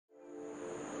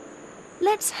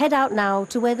Let's head out now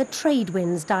to where the trade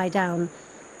winds die down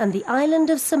and the island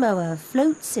of Samoa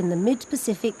floats in the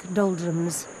mid-Pacific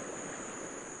doldrums.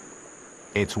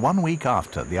 It's 1 week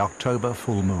after the October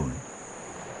full moon.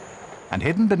 And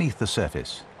hidden beneath the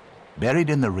surface,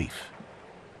 buried in the reef,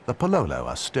 the pololo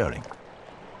are stirring.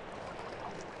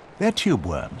 They're tube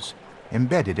worms,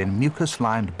 embedded in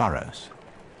mucus-lined burrows,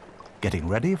 getting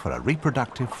ready for a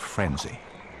reproductive frenzy.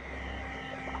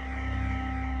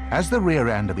 As the rear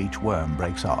end of each worm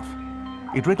breaks off,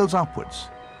 it wriggles upwards,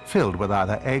 filled with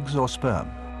either eggs or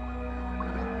sperm.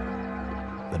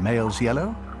 The male's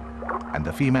yellow and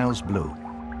the female's blue.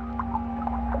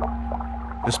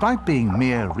 Despite being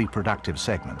mere reproductive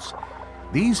segments,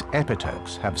 these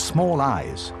epitopes have small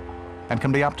eyes and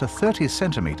can be up to 30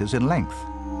 centimeters in length.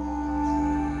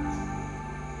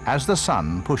 As the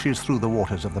sun pushes through the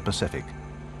waters of the Pacific,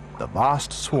 the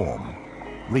vast swarm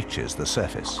reaches the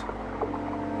surface.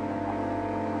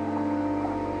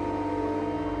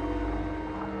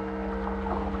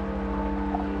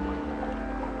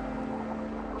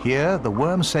 Here, the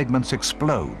worm segments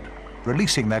explode,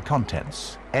 releasing their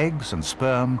contents, eggs and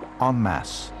sperm, en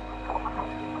masse.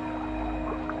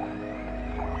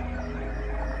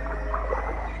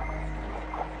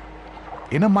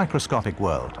 In a microscopic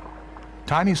world,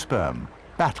 tiny sperm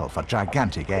battle for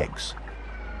gigantic eggs.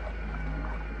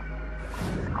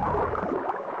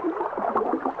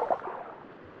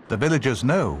 The villagers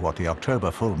know what the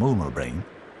October full moon will bring,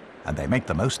 and they make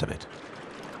the most of it.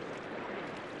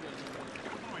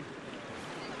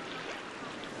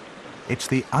 It's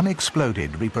the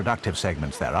unexploded reproductive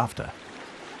segments they're after.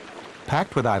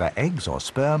 Packed with either eggs or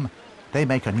sperm, they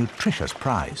make a nutritious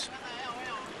prize.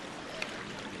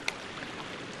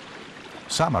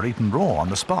 Some are eaten raw on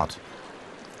the spot.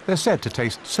 They're said to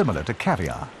taste similar to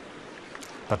caviar.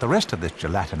 But the rest of this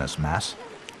gelatinous mass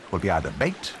will be either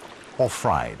baked or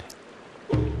fried.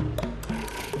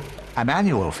 An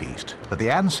annual feast that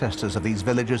the ancestors of these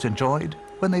villagers enjoyed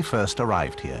when they first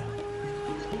arrived here.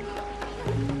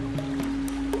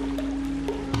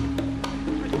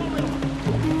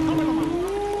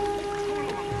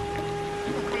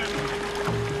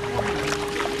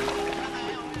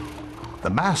 The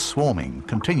mass swarming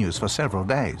continues for several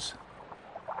days.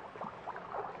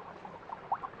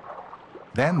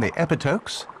 Then the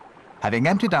epitopes, having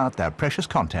emptied out their precious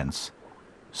contents,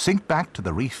 sink back to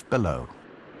the reef below.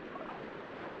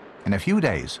 In a few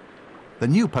days, the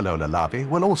new pololo larvae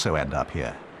will also end up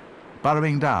here,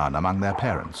 burrowing down among their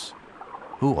parents,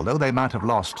 who, although they might have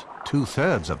lost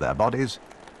 2/3 of their bodies,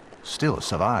 still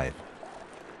survive.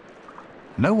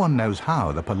 No one knows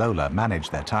how the pololo manage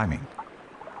their timing.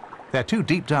 They're too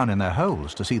deep down in their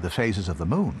holes to see the phases of the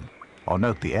moon or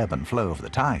note the ebb and flow of the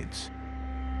tides.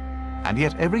 And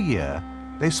yet every year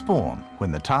they spawn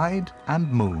when the tide and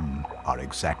moon are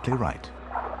exactly right.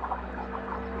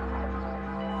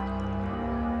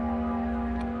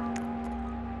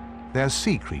 They're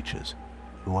sea creatures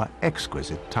who are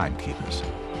exquisite timekeepers.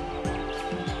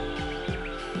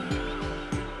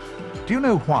 Do you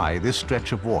know why this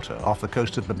stretch of water off the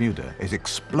coast of Bermuda is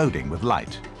exploding with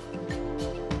light?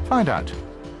 Find out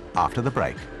after the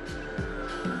break.